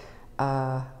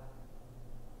 I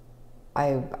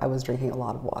was drinking a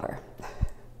lot of water,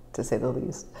 to say the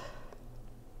least.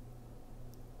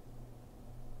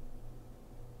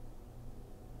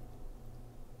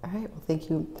 All right, well, thank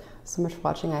you so much for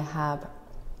watching. I have,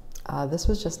 this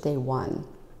was just day one.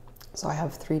 So I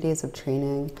have 3 days of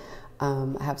training.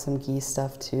 I have some gi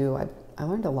stuff too. I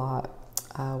learned a lot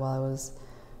while I was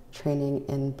training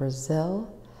in Brazil.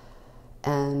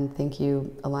 And thank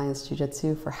you, Alliance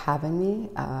Jiu-Jitsu, for having me.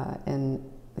 In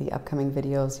the upcoming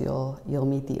videos, you'll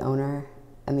meet the owner.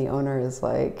 And the owner is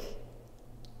like,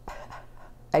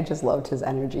 I just loved his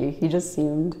energy. He just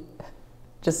seemed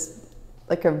just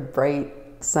like a bright,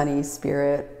 sunny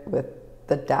spirit with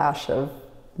the dash of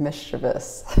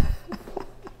mischievous.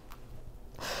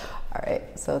 All right,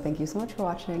 so thank you so much for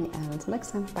watching, and until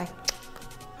next time, bye.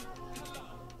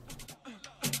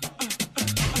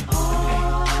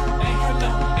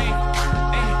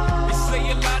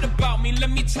 Let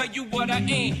me tell you what I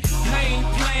ain't. I ain't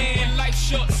playing life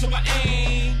short, so I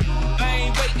ain't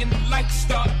waiting like to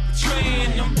start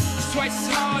betraying them. It's twice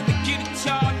as hard to get a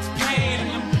job as paying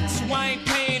them, so I ain't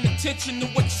paying attention to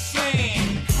what you're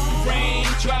saying.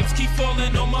 Raindrops keep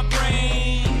falling on my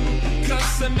brain,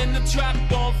 'cause I'm in the trap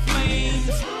on flames.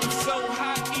 I'm so